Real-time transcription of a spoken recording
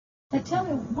But tell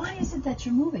me, why is it that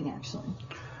you're moving, actually?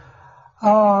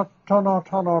 Tunnel.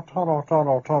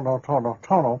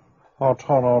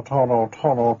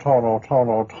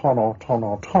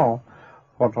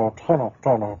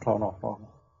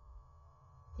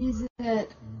 Is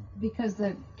it because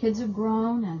the kids have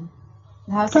grown and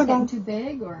the house is getting too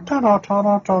big, or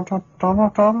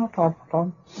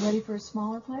ready for a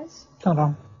smaller place?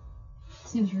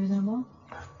 Seems reasonable.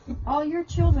 All your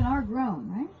children are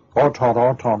grown, right?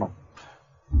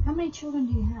 How many children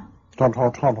do you have?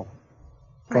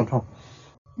 Three.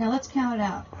 Now let's count it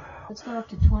out. Let's go up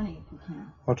to 20 if you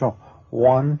can.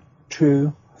 1,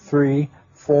 2, 3,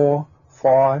 4,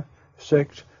 5,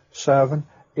 6, 7,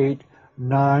 8,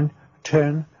 9,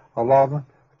 10, 11,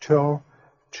 12,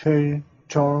 13,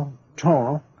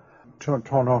 14.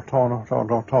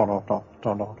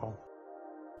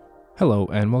 Hello,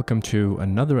 and welcome to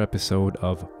another episode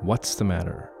of What's the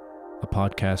Matter, a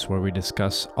podcast where we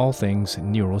discuss all things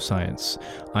neuroscience.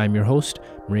 I'm your host,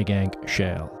 Mrigank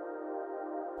Shale.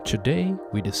 Today,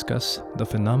 we discuss the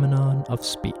phenomenon of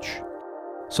speech.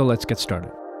 So let's get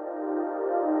started.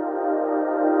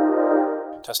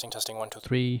 Testing, 1, 2,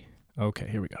 3. Okay,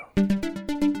 here we go.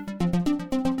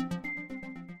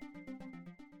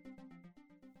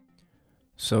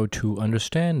 So to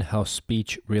understand how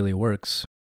speech really works,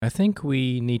 I think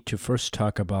we need to first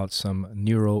talk about some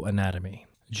neuroanatomy.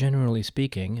 Generally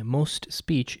speaking, most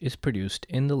speech is produced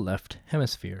in the left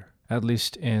hemisphere, at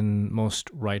least in most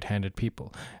right-handed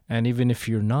people. And even if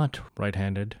you're not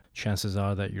right-handed, chances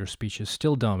are that your speech is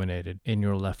still dominated in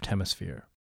your left hemisphere.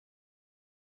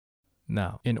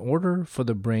 Now, in order for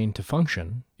the brain to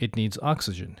function, it needs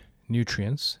oxygen,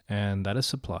 nutrients, and that is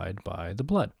supplied by the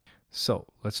blood. So,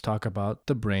 let's talk about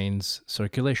the brain's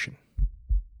circulation.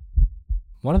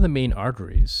 One of the main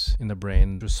arteries in the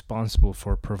brain responsible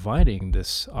for providing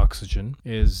this oxygen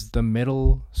is the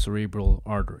middle cerebral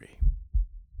artery.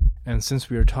 And since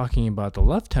we are talking about the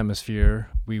left hemisphere,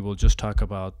 we will just talk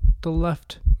about the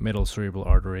left middle cerebral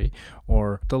artery,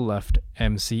 or the left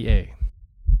MCA.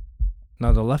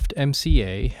 Now, the left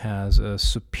MCA has a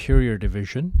superior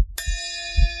division,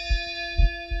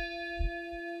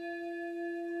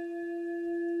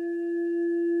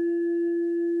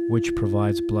 which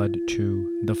provides blood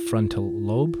to the frontal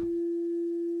lobe.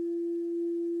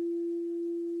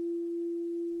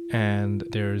 And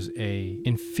there's an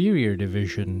inferior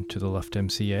division to the left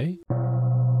MCA,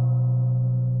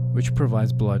 which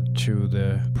provides blood to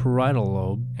the parietal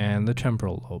lobe and the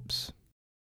temporal lobes.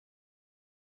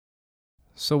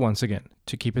 So once again,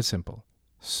 to keep it simple,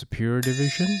 superior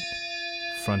division,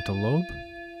 frontal lobe,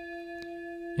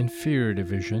 inferior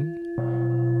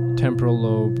division, temporal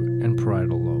lobe, and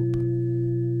parietal lobe.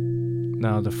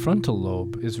 Now, the frontal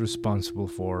lobe is responsible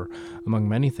for, among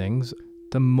many things,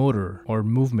 the motor or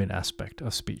movement aspect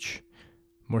of speech.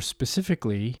 More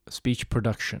specifically, speech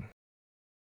production.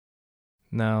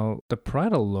 Now, the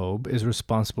parietal lobe is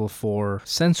responsible for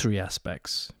sensory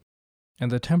aspects,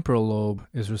 and the temporal lobe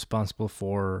is responsible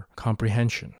for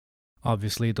comprehension.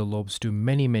 Obviously, the lobes do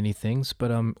many things,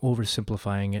 but I'm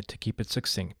oversimplifying it to keep it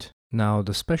succinct. Now,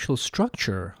 the special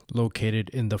structure located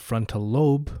in the frontal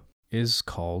lobe is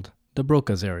called the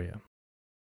Broca's area.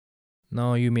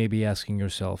 Now, you may be asking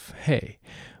yourself, hey,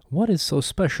 what is so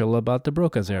special about the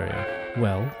Broca's area?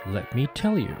 Well, let me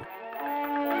tell you.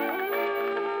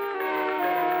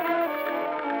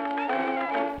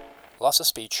 Loss of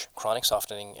speech, chronic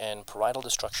softening, and parietal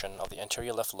destruction of the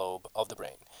anterior left lobe of the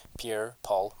brain. Pierre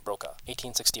Paul Broca,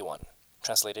 1861.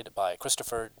 Translated by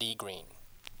Christopher D. Green.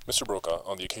 Mr. Broca,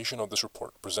 on the occasion of this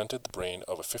report, presented the brain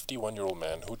of a 51-year-old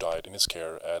man who died in his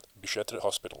care at Bicêtre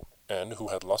Hospital, and who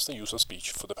had lost the use of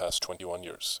speech for the past 21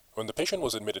 years. When the patient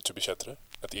was admitted to Bicêtre,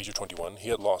 at the age of 21, he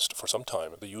had lost, for some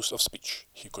time, the use of speech.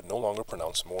 He could no longer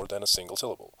pronounce more than a single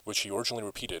syllable, which he originally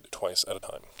repeated twice at a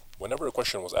time. Whenever a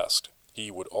question was asked, he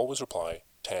would always reply,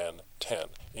 tan,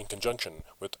 in conjunction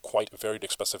with quite varied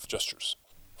expressive gestures.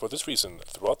 For this reason,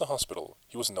 throughout the hospital,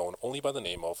 he was known only by the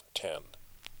name of Tan.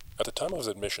 At the time of his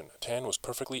admission, Tan was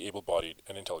perfectly able-bodied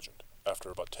and intelligent.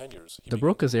 After about 10 years... The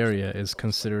Broca's area is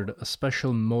considered a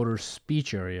special motor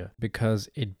speech area because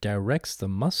it directs the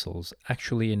muscles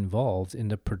actually involved in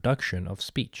the production of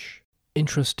speech.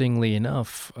 Interestingly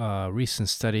enough, recent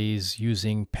studies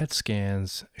using PET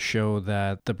scans show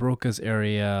that the Broca's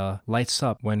area lights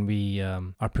up when we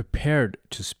are prepared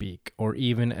to speak, or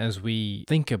even as we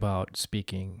think about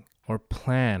speaking or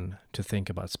plan to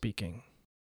think about speaking.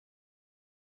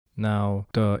 Now,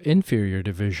 the inferior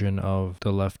division of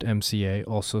the left MCA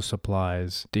also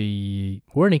supplies the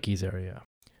Wernicke's area.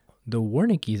 The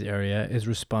Wernicke's area is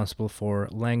responsible for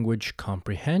language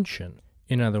comprehension.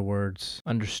 In other words,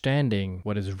 understanding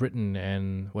what is written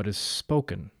and what is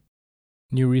spoken.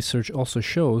 New research also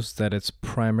shows that it's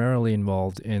primarily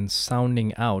involved in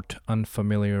sounding out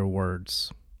unfamiliar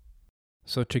words.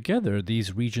 So together,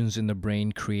 these regions in the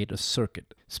brain create a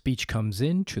circuit. Speech comes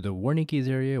into the Wernicke's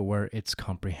area where it's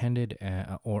comprehended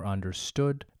or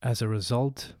understood. As a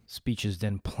result, speech is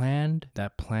then planned.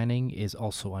 That planning is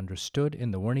also understood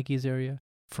in the Wernicke's area.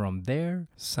 From there,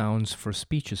 sounds for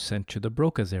speech is sent to the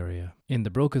Broca's area. In the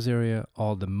Broca's area,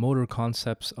 all the motor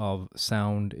concepts of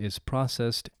sound is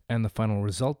processed, and the final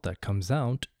result that comes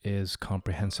out is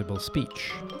comprehensible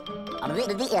speech.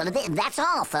 That's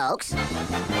all, folks.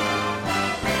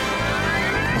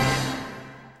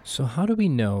 So how do we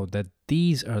know that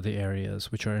these are the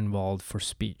areas which are involved for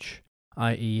speech?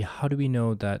 I.e., how do we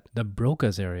know that the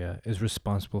Broca's area is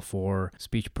responsible for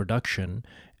speech production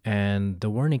and the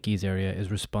Wernicke's area is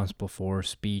responsible for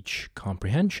speech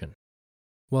comprehension?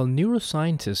 Well,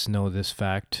 neuroscientists know this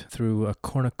fact through a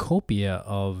cornucopia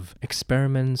of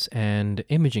experiments and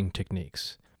imaging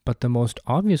techniques. But the most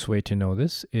obvious way to know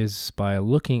this is by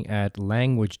looking at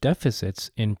language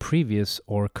deficits in previous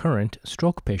or current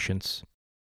stroke patients.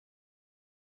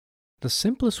 The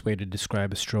simplest way to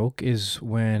describe a stroke is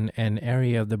when an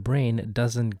area of the brain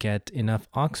doesn't get enough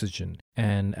oxygen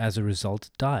and as a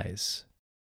result dies.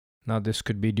 Now, this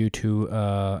could be due to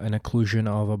an occlusion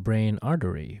of a brain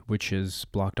artery, which is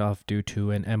blocked off due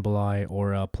to an emboli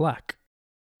or a plaque.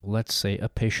 Let's say a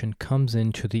patient comes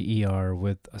into the ER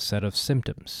with a set of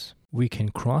symptoms. We can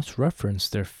cross-reference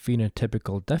their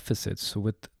phenotypical deficits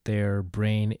with their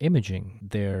brain imaging,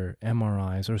 their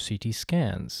MRIs or CT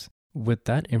scans. With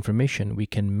that information, we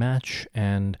can match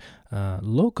and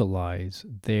localize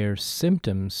their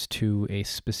symptoms to a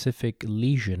specific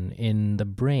lesion in the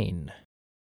brain.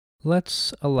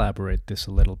 Let's elaborate this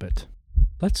a little bit.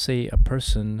 Let's say a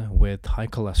person with high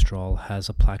cholesterol has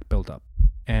a plaque buildup,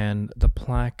 and the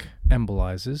plaque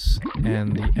embolizes,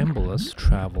 and the embolus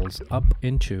travels up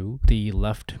into the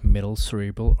left middle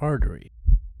cerebral artery.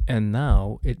 And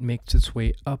now it makes its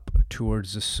way up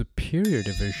towards the superior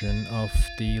division of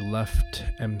the left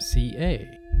MCA,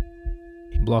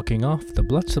 blocking off the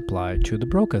blood supply to the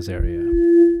Broca's area.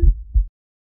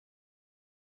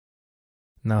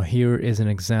 Now here is an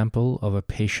example of a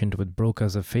patient with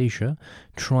Broca's aphasia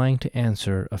trying to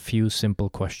answer a few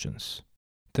simple questions.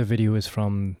 The video is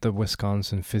from the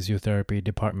Wisconsin Physiotherapy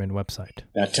Department website.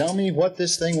 Now tell me what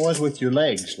this thing was with your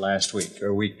legs last week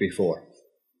or week before.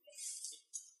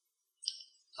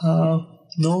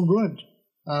 No good.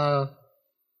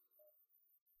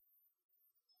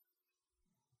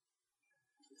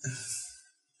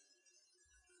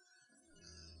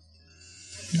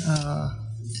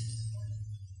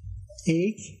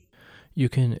 Ache. You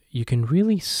can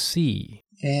really see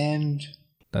And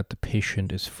that the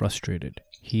patient is frustrated.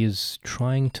 He is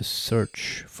trying to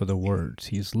search for the words.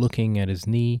 He's looking at his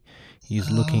knee, he's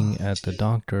looking at the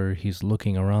doctor, he's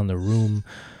looking around the room,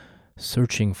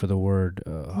 searching for the word,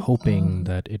 hoping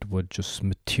that it would just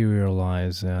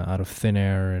materialize out of thin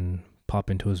air and pop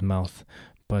into his mouth,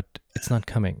 but it's not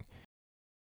coming.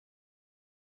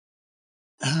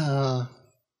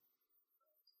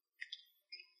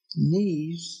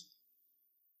 knees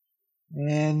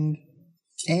and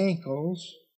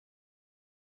ankles.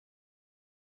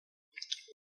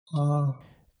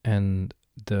 And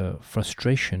the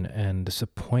frustration and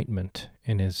disappointment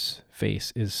in his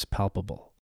face is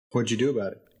palpable. What'd you do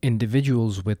about it?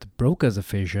 Individuals with Broca's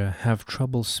aphasia have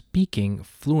trouble speaking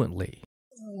fluently.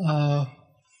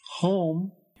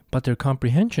 Home. But their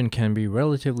comprehension can be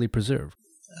relatively preserved.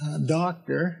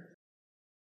 Doctor.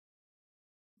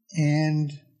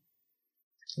 And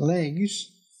legs.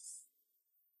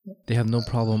 They have no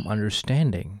problem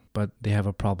understanding, but they have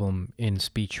a problem in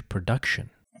speech production.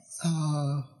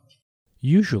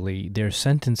 Usually, their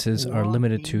sentences are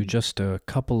limited to just a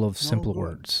couple of simple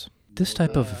words. This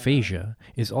type of aphasia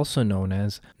is also known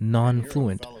as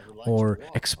non-fluent or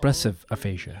expressive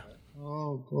aphasia.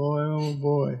 Oh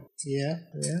boy. Yeah.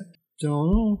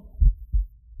 Don't know.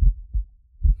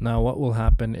 Now, what will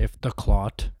happen if the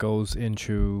clot goes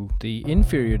into the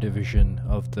inferior division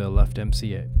of the left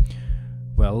MCA?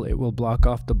 Well, it will block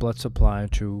off the blood supply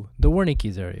to the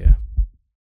Wernicke's area.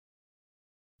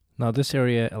 Now, this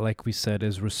area, like we said,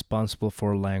 is responsible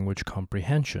for language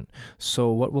comprehension.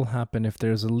 So what will happen if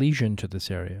there's a lesion to this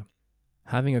area?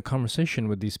 Having a conversation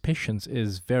with these patients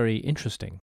is very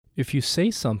interesting. If you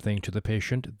say something to the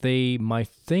patient, they might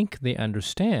think they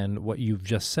understand what you've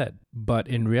just said, but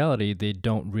in reality, they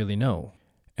don't really know.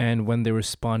 And when they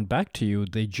respond back to you,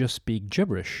 they just speak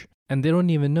gibberish, and they don't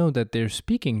even know that they're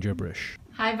speaking gibberish.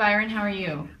 Hi, Byron. How are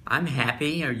you? I'm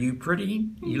happy. Are you pretty?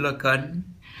 You look good.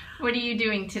 What are you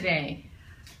doing today?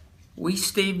 We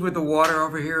stayed with the water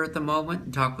over here at the moment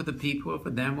and talked with the people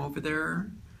for them over there.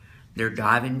 They're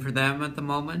diving for them at the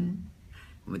moment.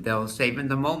 They'll save in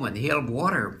the moment. He'll have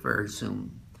water very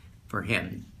soon for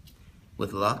him.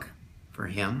 With luck, for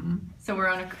him. So we're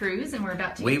on a cruise and we're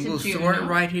about to get to Juneau. We will store it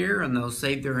right here and they'll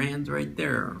save their hands right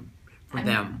there for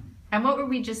them. And what were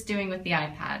we just doing with the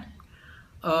iPad?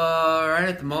 Right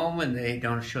at the moment, they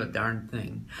don't show a darn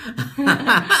thing.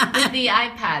 With the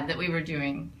iPad that we were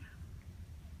doing.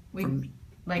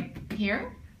 Like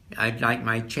here? I'd like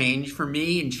my change for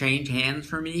me and change hands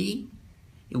for me.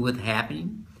 It would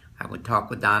happen. I would talk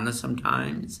with Donna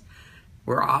sometimes.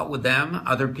 We're out with them.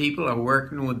 Other people are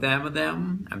working with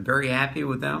them. I'm very happy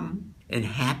with them. And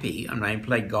happy when I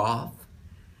play golf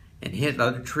and hit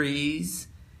other trees.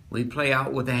 We play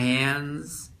out with the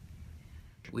hands.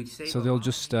 So they'll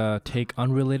just take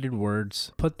unrelated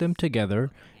words, put them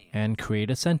together, and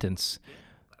create a sentence.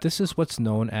 This is what's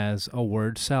known as a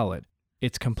word salad.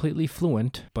 It's completely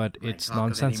fluent, but it's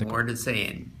nonsensical. More to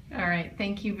saying. All right.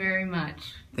 Thank you very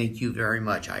much. Thank you very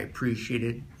much. I appreciate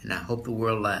it, and I hope the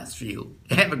world lasts for you.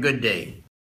 Have a good day.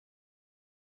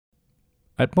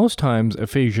 At most times,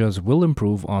 aphasias will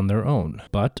improve on their own,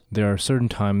 but there are certain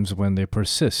times when they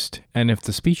persist, and if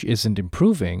the speech isn't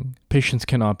improving, patients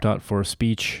can opt out for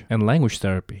speech and language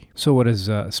therapy. So what is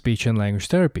speech and language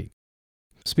therapy?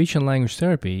 Speech and language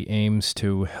therapy aims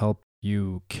to help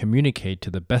you communicate to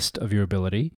the best of your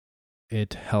ability.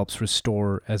 It helps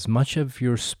restore as much of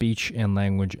your speech and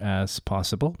language as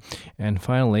possible. And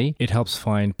finally, it helps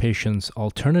find patients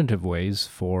alternative ways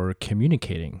for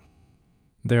communicating.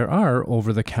 There are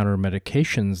over-the-counter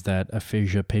medications that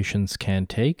aphasia patients can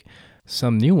take.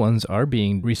 Some new ones are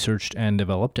being researched and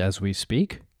developed as we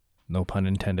speak. No pun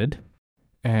intended.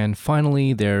 And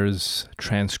finally, there's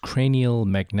transcranial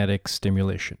magnetic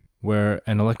stimulation, where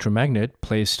an electromagnet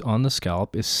placed on the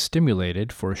scalp is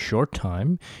stimulated for a short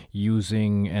time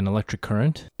using an electric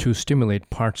current to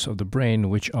stimulate parts of the brain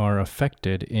which are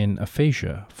affected in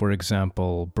aphasia, for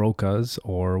example, Broca's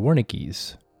or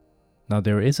Wernicke's. Now,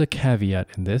 there is a caveat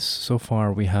in this. So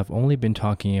far, we have only been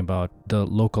talking about the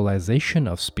localization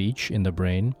of speech in the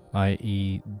brain,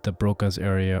 i.e. the Broca's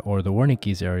area or the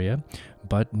Wernicke's area,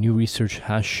 but new research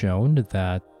has shown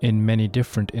that in many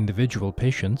different individual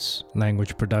patients,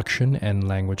 language production and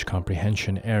language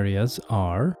comprehension areas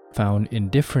are found in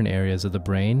different areas of the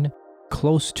brain,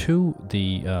 close to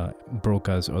the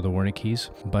Broca's or the Wernicke's,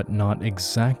 but not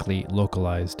exactly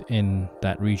localized in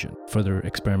that region. Further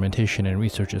experimentation and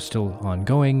research is still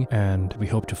ongoing, and we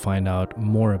hope to find out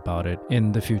more about it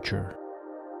in the future.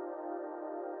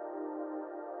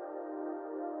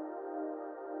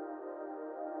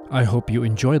 I hope you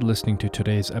enjoyed listening to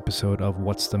today's episode of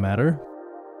What's the Matter?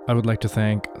 I would like to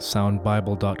thank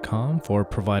soundbible.com for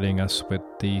providing us with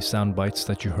the sound bites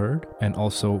that you heard, and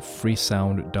also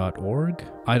freesound.org.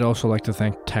 I'd also like to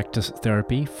thank Tactus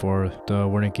Therapy for the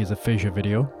Wernicke's aphasia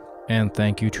video, and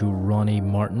thank you to Ronnie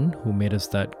Martin, who made us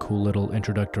that cool little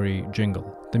introductory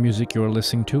jingle. The music you're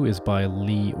listening to is by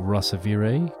Lee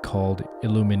Rossavire, called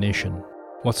Illumination.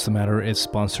 What's the Matter is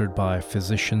sponsored by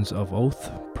Physicians of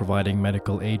Oath, providing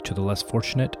medical aid to the less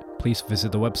fortunate. Please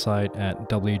visit the website at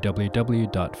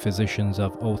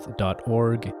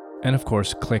www.physiciansofoath.org, and of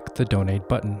course, click the donate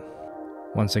button.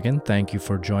 Once again, thank you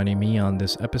for joining me on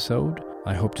this episode.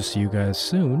 I hope to see you guys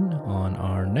soon on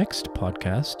our next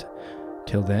podcast.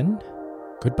 Till then,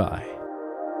 goodbye.